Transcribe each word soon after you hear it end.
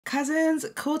Cousins,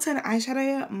 cool tone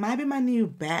eyeshadow might be my new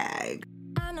bag.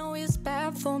 I know he's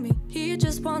bad for me. He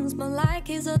just wants me like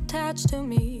he's attached to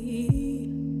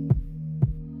me.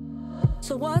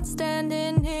 So what's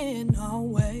standing in our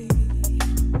way?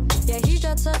 Yeah, he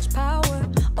got such power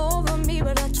over me,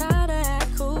 but I try to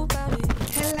act cool about it.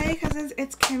 Hello cousins,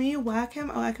 it's Kemi.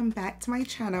 Welcome back to my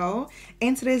channel.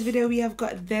 In today's video we have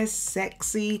got this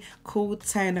sexy cool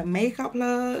tone makeup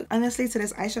look. Honestly,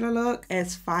 today's eyeshadow look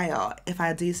is fire, if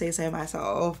I do say so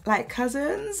myself. Like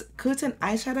cousins, cool tone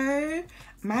eyeshadow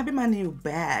might be my new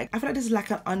bag. I feel like this is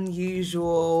like an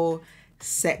unusual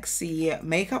sexy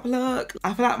makeup look.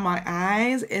 I feel like my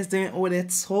eyes is doing all the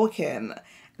talking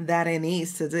that it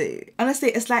needs to do. Honestly,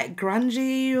 it's like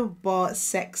grungy but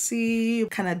sexy,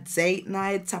 kind of date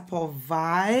night type of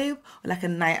vibe, like a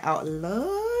night out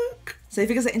look. So if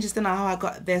you guys are interested in how I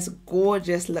got this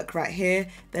gorgeous look right here,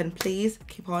 then please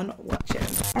keep on watching.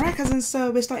 Alright cousins,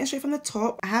 so we're starting straight from the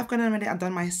top. I have gone already and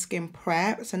done my skin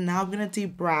prep, so now I'm gonna do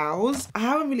brows. I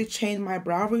haven't really changed my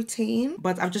brow routine,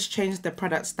 but I've just changed the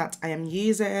products that I am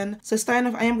using. So starting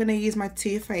off, I am gonna use my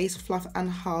Too Faced Fluff and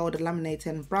Hold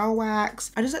Laminating Brow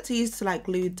Wax. I just like to use to like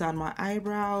glue down my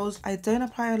eyebrows. I don't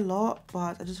apply a lot,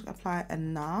 but I just apply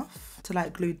enough to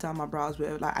like glue down my brows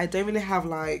with. Like I don't really have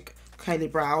like curly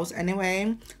brows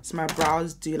anyway, so my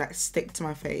brows do like stick to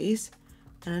my face.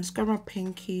 And I just grab my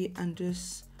pinky and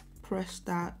just press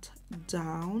that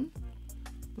down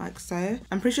like so.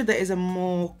 I'm pretty sure there is a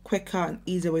more quicker and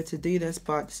easier way to do this,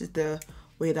 but this is the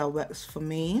way that works for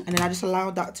me. And then I just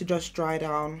allow that to just dry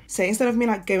down. So instead of me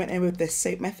like going in with this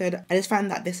soap method, I just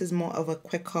find that this is more of a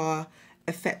quicker,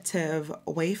 effective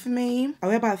way for me. I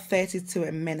wait about 30 to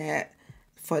a minute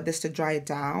for this to dry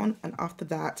down, and after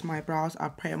that my brows are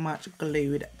pretty much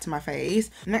glued to my face.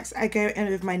 Next I go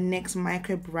in with my NYX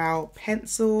micro brow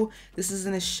pencil. This is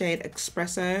in the shade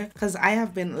Espresso because I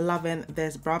have been loving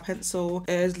this brow pencil.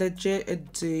 It is legit a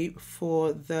dupe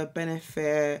for the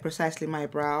Benefit Precisely My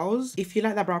Brows. If you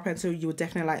like that brow pencil, you will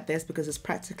definitely like this because it's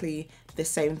practically the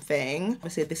same thing.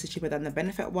 Obviously this is cheaper than the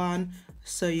Benefit one,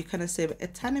 so you kind of save a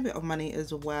tiny bit of money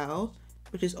as well,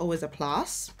 which is always a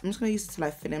plus. I'm just gonna use it to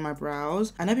like fill in my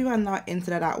brows. I know people are not into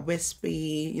that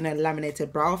wispy, you know,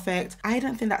 laminated brow effect. I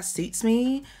don't think that suits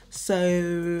me,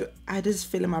 so I just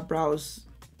fill in my brows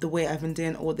the way I've been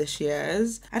doing all these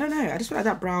years. I don't know, I just feel like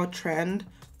that brow trend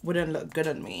wouldn't look good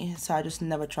on me, so I just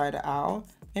never tried it out.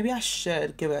 Maybe I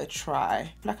should give it a try. I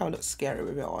feel like I would look scary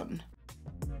with it on.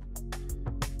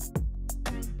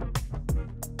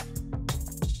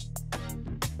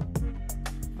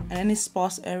 And any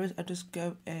sparse areas, I just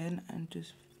go in and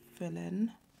just fill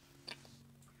in.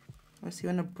 Obviously,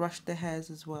 you want to brush the hairs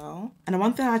as well. And the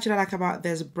one thing I actually like about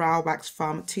this brow wax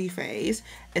from Too Faced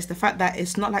is the fact that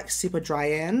it's not like super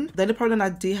drying. The only problem I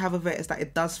do have with it is that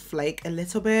it does flake a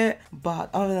little bit, but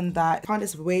other than that, I find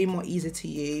it's way more easy to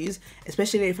use,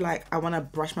 especially if like I want to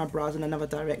brush my brows in another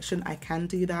direction. I can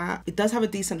do that. It does have a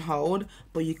decent hold,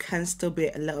 but you can still be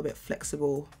a little bit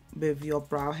flexible with your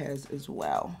brow hairs as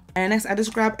well. And next I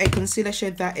just grab a concealer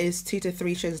shade that is 2 to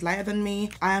 3 shades lighter than me.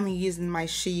 I am using my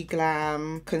She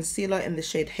Glam concealer in the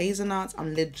shade Hazelnut.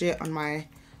 I'm legit on my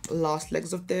last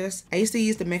legs of this. I used to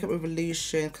use the Makeup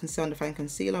Revolution Conceal and Define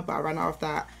Concealer, but I ran out of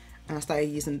that and I started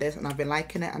using this and I've been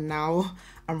liking it, and now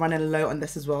I'm running low on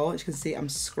this as well. As you can see, I'm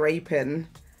scraping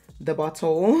the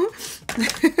bottle.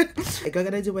 I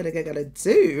gotta do what I gotta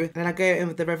do. And then I go in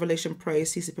with the Revolution Pro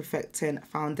CC Perfecting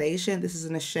Foundation. This is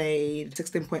in the shade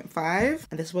 16.5,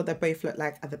 and this is what they both look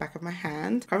like at the back of my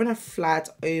hand. Having a flat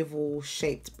oval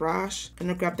shaped brush, I'm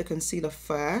gonna grab the concealer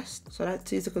first. So I like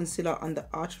to use the concealer on the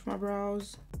arch of my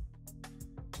brows.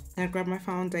 And I grab my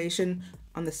foundation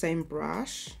on the same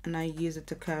brush and I use it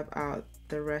to curve out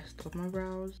the rest of my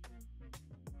brows.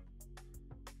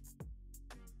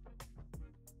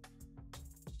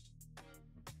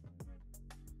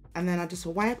 And then I just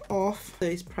wipe off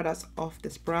those products off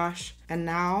this brush. And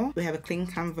now we have a clean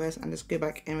canvas, and just go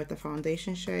back in with the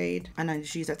foundation shade. And I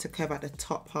just use that to curve out the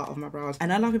top part of my brows.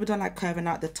 And I know a lot of people don't like curving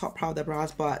out the top part of the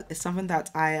brows, but it's something that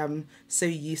I am so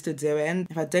used to doing.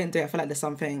 If I don't do it, I feel like there's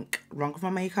something wrong with my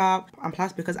makeup. And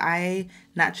plus, because I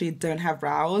naturally don't have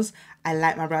brows, I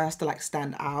like my brows to like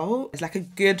stand out. It's like a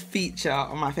good feature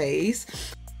on my face.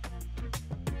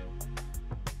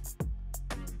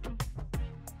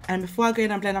 And before I go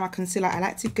in and blend out my concealer, I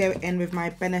like to go in with my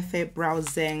Benefit Brow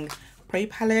Zing Pro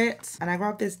Palette. And I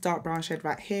grab this dark brown shade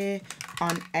right here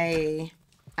on a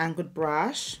angled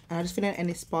brush. And I just fill in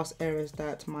any sparse areas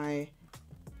that my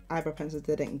eyebrow pencils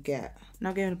didn't get.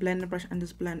 Now going to blend the brush and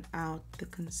just blend out the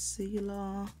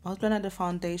concealer. I'll blend out the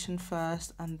foundation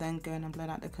first and then going and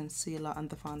blend out the concealer and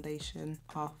the foundation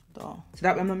after. So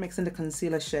that way I'm mixing the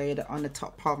concealer shade on the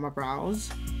top part of my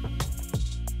brows.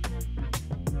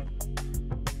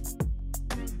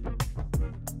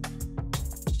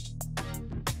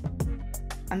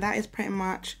 And that is pretty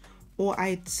much all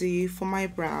I do for my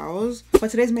brows. For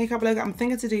today's makeup look, I'm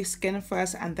thinking to do skin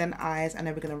first and then eyes, and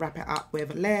then we're gonna wrap it up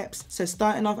with lips. So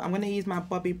starting off, I'm gonna use my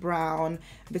Bobbi Brown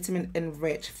Vitamin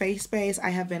Enrich face base. I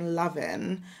have been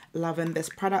loving this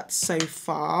product so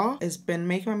far. It's been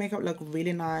making my makeup look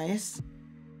really nice.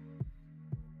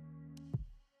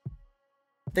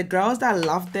 The girls that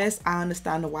love this, I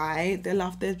understand why they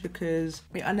love this, because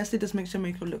it honestly just makes your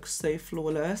makeup look so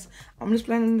flawless. I'm just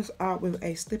blending this out with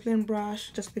a stippling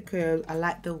brush just because I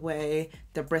like the way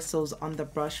the bristles on the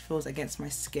brush feels against my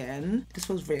skin. This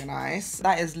feels really nice.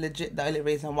 That is legit the only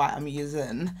reason why I'm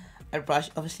using a brush.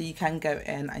 Obviously you can go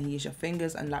in and use your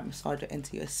fingers and like massage it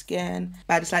into your skin,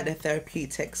 but I just like the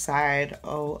therapeutic side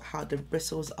of how the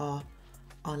bristles are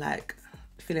like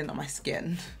feeling on my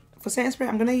skin. For setting spray,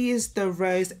 I'm going to use the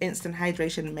Rose Instant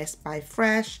Hydration Mist by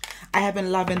Fresh. I have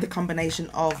been loving the combination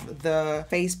of the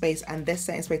face base and this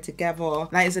setting spray together.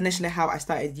 That is initially how I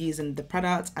started using the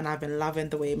product, and I've been loving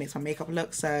the way it makes my makeup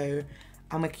look, so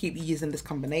I'm going to keep using this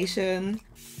combination.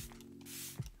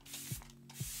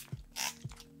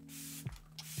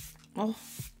 Oh,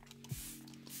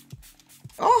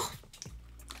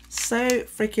 so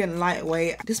freaking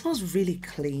lightweight. This smells really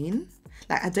clean.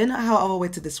 Like, I don't know how other way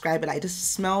to describe it. Like, it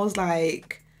just smells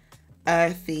like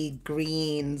earthy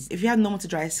greens. If you have normal to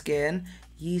dry skin,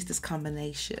 use this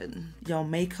combination. Your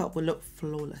makeup will look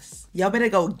flawless. Y'all better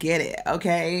go get it,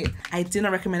 okay? I do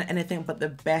not recommend anything but the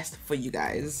best for you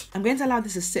guys. I'm going to allow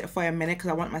this to sit for a minute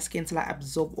because I want my skin to like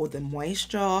absorb all the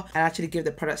moisture and actually give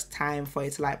the products time for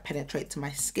it to like penetrate to my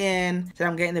skin, so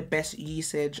I'm getting the best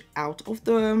usage out of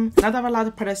them. Now that I've allowed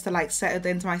the products to like settle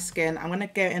into my skin, I'm gonna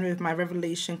go in with my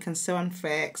Revolution Conceal and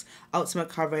Fix Ultimate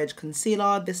Coverage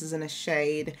Concealer. This is in a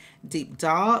shade Deep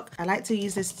Dark. I like to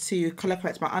use this to color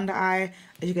correct my under eye.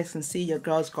 As you guys can see, your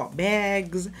girl's got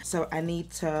bags, so I need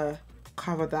to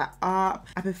cover that up.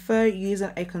 I prefer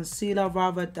using a concealer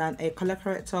rather than a color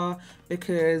corrector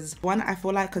because one, I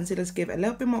feel like concealers give a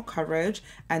little bit more coverage,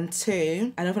 and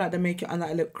two, I don't feel like they make your under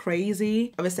eye look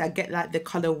crazy. Obviously I get like the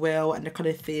color wheel and the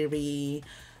color theory,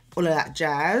 all of that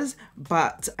jazz,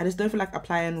 but I just don't feel like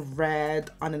applying red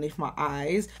underneath my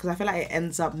eyes because I feel like it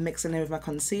ends up mixing in with my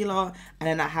concealer and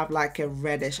then I have like a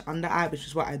reddish under eye, which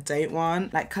is what I don't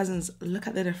want. Like, cousins, look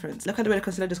at the difference. Look at the way the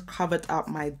concealer just covered up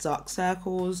my dark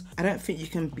circles. I don't think you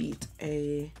can beat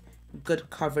a good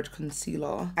coverage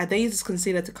concealer. I don't use this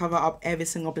concealer to cover up every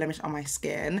single blemish on my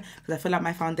skin because I feel like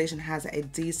my foundation has a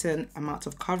decent amount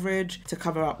of coverage to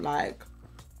cover up like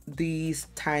these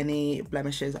tiny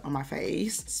blemishes on my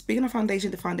face. Speaking of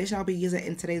foundation, the foundation I'll be using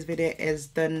in today's video is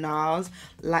the NARS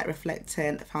Light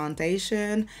Reflecting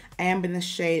Foundation. I am in the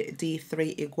shade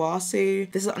D3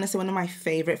 Iguazu. This is honestly one of my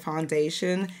favorite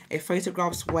foundation. It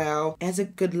photographs well, it has a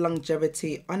good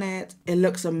longevity on it, it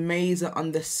looks amazing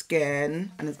on the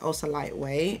skin, and it's also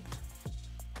lightweight.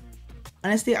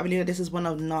 Honestly, I believe that this is one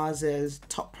of NARS's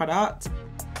top products.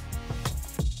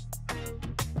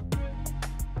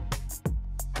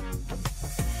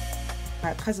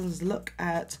 Right, cousins, look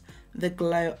at the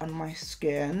glow on my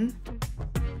skin.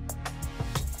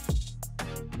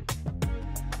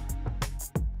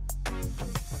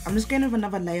 I'm just going with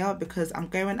another layer because I'm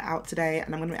going out today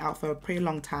and I'm going to be out for a pretty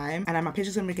long time, and my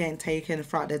pictures are going to be getting taken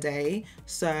throughout the day,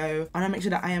 so I want to make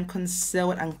sure that I am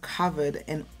concealed and covered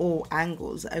in all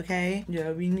angles, okay?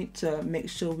 Yeah, we need to make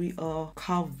sure we are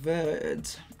covered,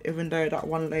 even though that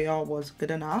one layer was good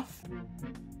enough.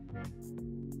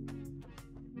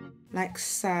 Like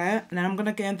so, and then I'm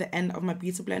gonna go in the end of my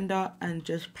beauty blender and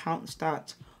just pounce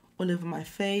that all over my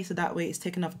face, so that way it's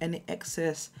taking off any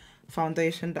excess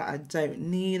foundation that I don't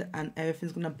need, and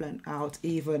everything's gonna blend out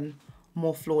even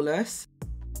more flawless.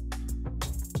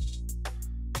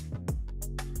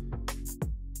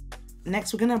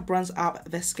 Next, we're gonna bronze up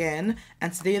the skin,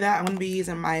 and to do that, I'm gonna be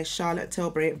using my Charlotte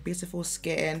Tilbury Beautiful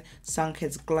Skin Sun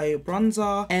Kids Glow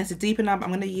Bronzer. And to deepen up,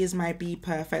 I'm gonna use my Be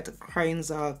Perfect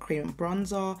Bronzer Cream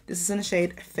Bronzer. This is in the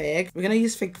shade Fig. We're gonna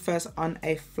use Fig first on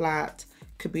a flat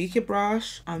kabuki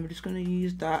brush. I'm just gonna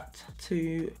use that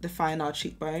to define our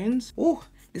cheekbones. Oh,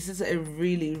 this is a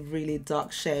really, really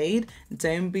dark shade.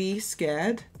 Don't be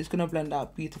scared. It's gonna blend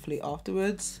out beautifully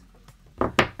afterwards.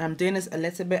 I'm doing this a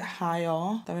little bit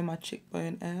higher than where my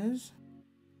cheekbone is.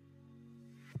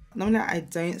 Normally I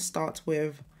don't start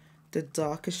with the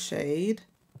darkest shade.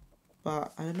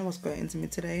 but I don't know what's going into me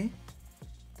today.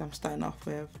 I'm starting off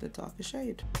with the darker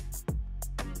shade.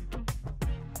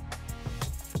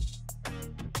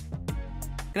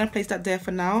 I'm gonna place that there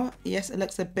for now. Yes, it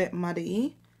looks a bit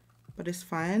muddy, but it's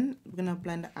fine. We're gonna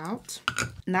blend it out.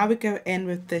 Now we go in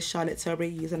with the Charlotte Tilbury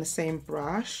using the same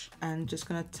brush and just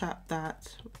gonna tap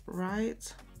that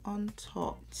right on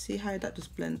top. See how that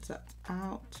just blends that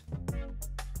out?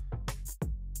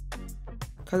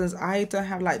 Because I don't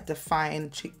have like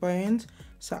defined cheekbones,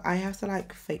 so I have to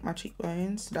like fake my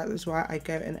cheekbones. That is why I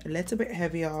go in a little bit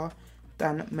heavier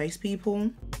than most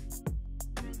people.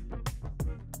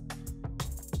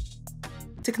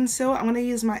 To conceal, I'm going to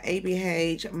use my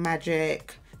ABH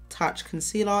Magic Touch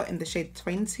Concealer in the shade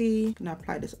 20. I'm going to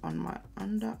apply this on my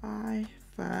under eye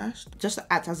first, just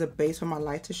to act as a base for my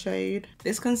lighter shade.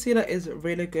 This concealer is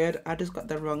really good. I just got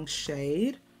the wrong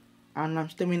shade, and I'm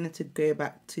still meaning to go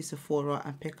back to Sephora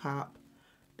and pick up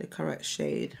the correct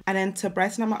shade. And then to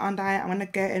brighten up my under eye, I'm going to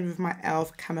go in with my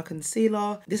e.l.f. Camo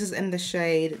Concealer. This is in the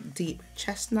shade Deep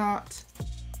Chestnut.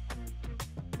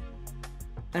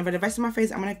 And for the rest of my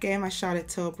face, I'm going to go in my Charlotte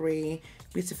Tilbury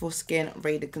Beautiful Skin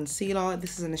Radiant Concealer.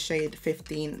 This is in the shade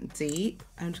 15 Deep.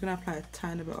 I'm just going to apply a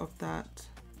tiny bit of that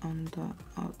on the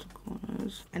outer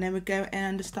corners. And then we go in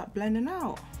and just start blending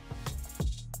out.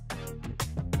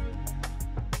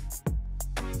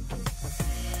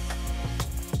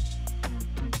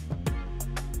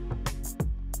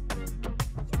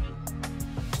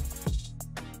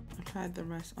 Apply the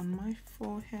rest on my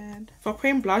forehead. For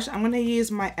cream blush, I'm going to use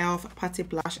my e.l.f. Putty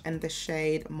Blush in the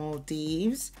shade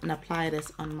Maldives and apply this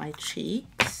on my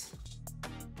cheeks.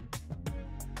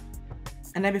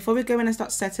 And then before we go in and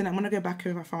start setting, I'm going to go back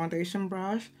with my foundation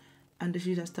brush and just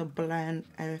use this to blend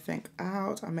everything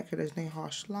out and make sure there's no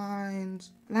harsh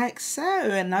lines. Like so.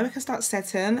 And now we can start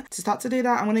setting. To start to do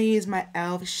that, I'm going to use my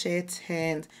e.l.f. Sheer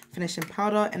Tint Finishing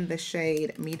Powder in the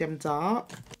shade Medium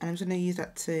Dark. And I'm just going to use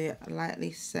that to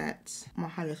lightly set my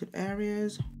highlighted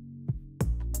areas.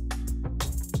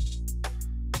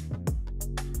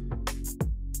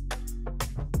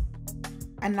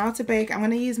 And now to bake, I'm going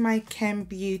to use my Kemi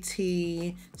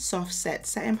Beauty Soft Set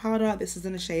Setting Powder. This is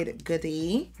in the shade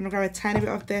Goody. I'm going to grab a tiny bit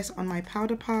of this on my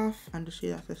powder puff and just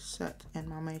use that to set in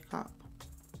my makeup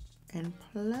in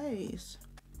place.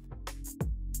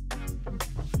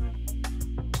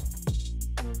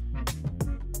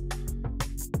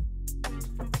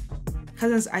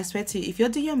 Cousins, I swear to you, if you're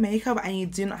doing your makeup and you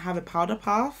do not have a powder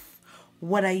puff,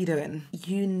 what are you doing?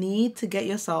 You need to get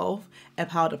yourself a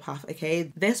powder puff,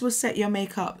 okay? This will set your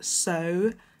makeup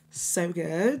so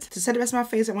good. To set the rest of my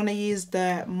face, I'm going to use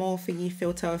the Morphe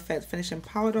Filter Effect Finishing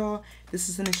Powder. This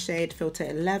is in the shade Filter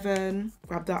 11.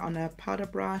 Grab that on a powder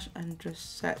brush and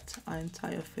just set our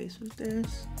entire face with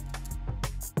this.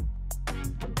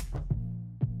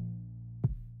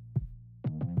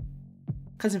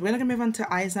 Because we're going to move on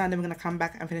to eyes now, and then we're going to come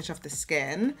back and finish off the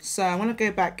skin. So I'm going to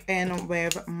go back in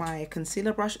with my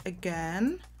concealer brush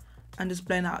again and just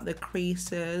blend out the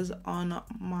creases on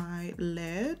my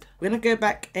lid. We're going to go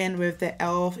back in with the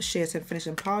e.l.f. Sheer Tint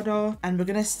Finishing Powder, and we're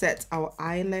going to set our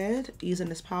eyelid using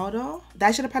this powder. The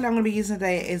eyeshadow palette I'm going to be using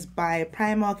today is by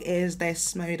Primark. It is their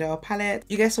Smodel palette.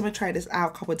 You guys saw me try this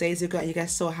out a couple of days ago, and you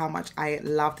guys saw how much I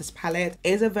love this palette.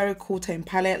 It is a very cool tone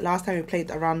palette. Last time we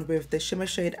played around with the shimmer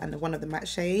shade and one of the matte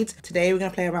shades. Today we're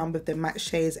going to play around with the matte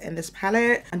shades in this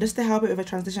palette. And just to help it with a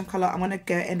transition color, I'm going to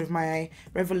go in with my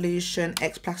Revolution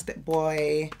X Plastic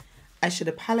Boy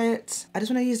eyeshadow palette. I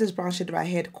just want to use this brown shade right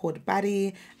here called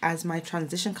Baddie as my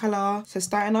transition color. So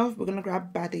starting off, we're going to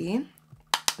grab Baddie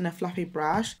and a fluffy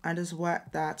brush and just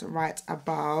work that right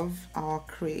above our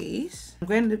crease. I'm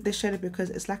going with this shade because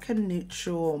it's like a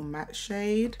neutral matte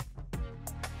shade.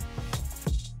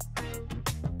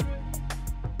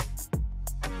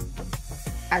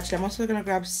 Actually, I'm also going to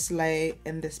grab Slay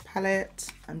in this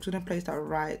palette. I'm just going to place that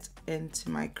right into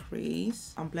my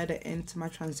crease and blend it into my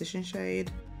transition shade.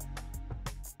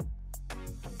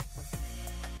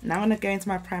 Now I'm going to go into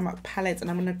my Primark palette and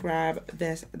I'm going to grab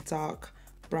this dark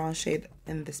brown shade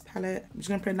in this palette. I'm just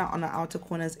going to put that on the outer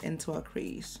corners into our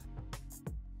crease.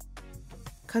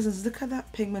 Cousins, look at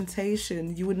that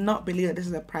pigmentation. You would not believe that this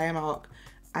is a Primark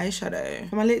eyeshadow.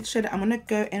 For my lid shadow, I'm going to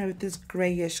go in with this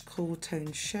greyish cool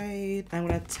tone shade. I'm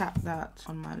going to tap that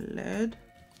on my lid.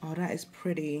 Oh, that is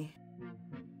pretty.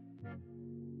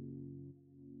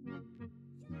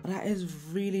 That is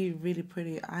really, really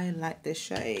pretty. I like this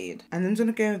shade. And then I'm just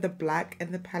going to go with the black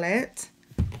in the palette.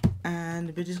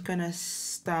 And we're just going to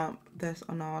stamp this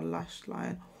on our lash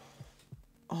line.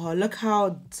 Oh, look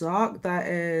how dark that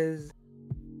is.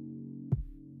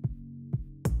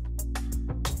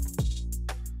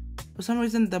 For some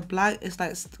reason the black is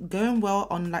like going well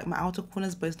on like my outer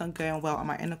corners, but it's not going well on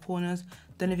my inner corners.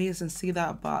 Don't know if you guys can see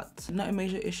that, but not a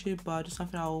major issue, but just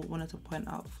something I wanted to point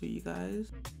out for you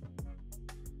guys.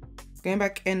 Going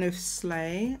back in with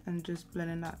Slay and just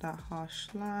blending out that harsh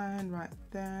line right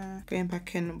there. Going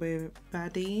back in with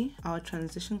Baddie, our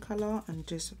transition color, and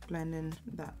just blending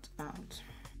that out.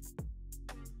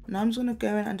 Now I'm just gonna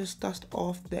go in and just dust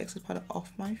off the excess powder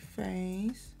off my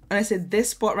face. And I said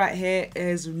this spot right here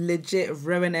is legit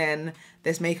ruining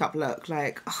this makeup look.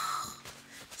 Like, ugh,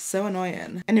 so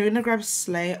annoying. And we're gonna grab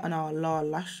Slay on our lower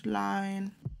lash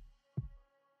line.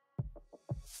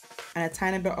 And a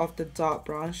tiny bit of the dark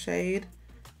brown shade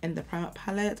in the primer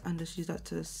palette, and just use that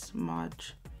to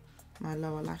smudge my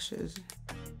lower lashes.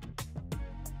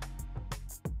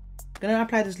 Gonna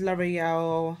apply this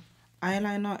L'Oreal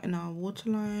eyeliner in our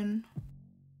waterline.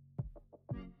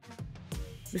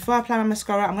 Before I apply my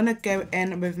mascara, I'm gonna go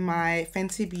in with my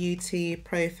Fenty Beauty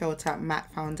Pro Filter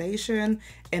Matte Foundation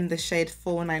in the shade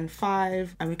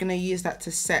 495, and we're gonna use that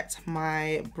to set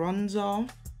my bronzer.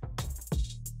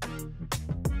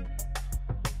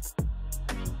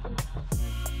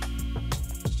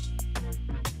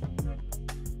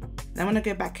 I'm gonna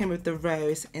go back in with the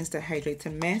Rose Instant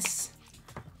Hydrating Mist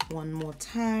one more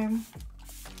time.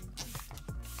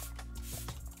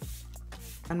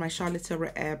 And my Charlotte Tilbury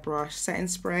Airbrush setting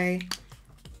spray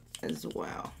as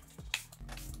well.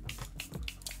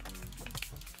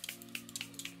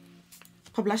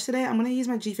 For blush today, I'm gonna use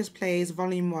my Juvia's Place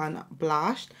Volume 1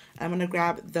 blush. I'm gonna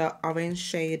grab the orange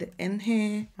shade in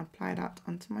here, apply that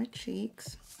onto my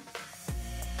cheeks.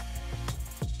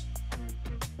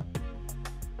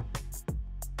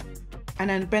 And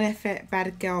then Benefit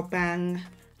Bad Girl Bang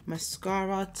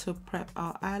mascara to prep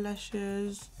our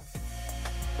eyelashes.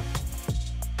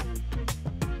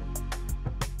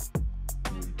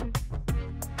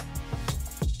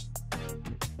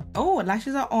 Oh,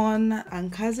 lashes are on,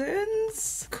 and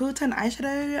Cousins Cool Tone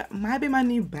eyeshadow might be my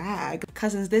new bag.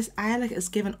 Cousins, this eye look is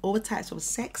giving all types of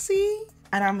sexy,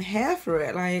 and I'm here for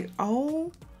it. Like,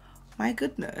 oh my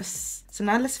goodness. So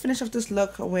now let's finish off this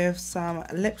look with some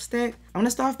lipstick. I'm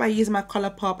gonna start off by using my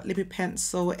Colourpop Lippy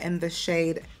Pencil in the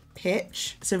shade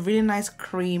Pitch. It's a really nice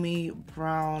creamy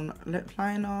brown lip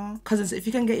liner. Cousins, if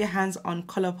you can get your hands on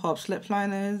Colourpop's lip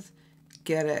liners,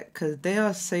 get it, because they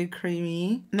are so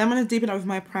creamy. And then I'm gonna deepen it with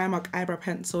my Primark eyebrow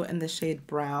pencil in the shade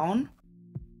Brown.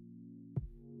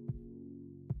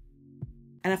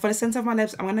 And then for the center of my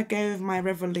lips, I'm gonna go with my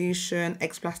Revolution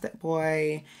X Plastic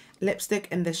Boy lipstick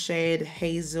in the shade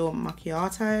Hazel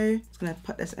Macchiato. Just gonna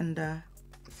put this in the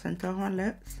center of my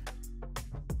lips.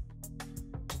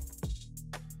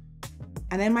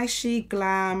 And then my She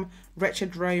Glam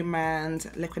Wretched Romance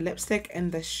liquid lipstick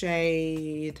in the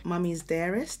shade Mummy's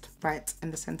Dearest, right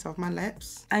in the center of my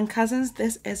lips. And Cousins,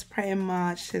 this is pretty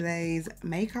much today's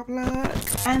makeup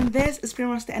look. And this is pretty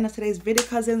much the end of today's video,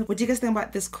 Cousins. What do you guys think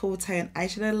about this cool tone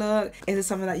eyeshadow look? Is it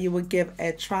something that you would give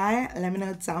a try? Let me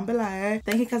know down below.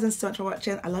 Thank you, Cousins, so much for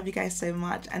watching. I love you guys so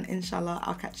much, and inshallah,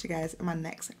 I'll catch you guys in my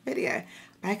next video.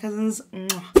 Bye, Cousins.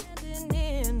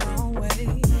 Mwah.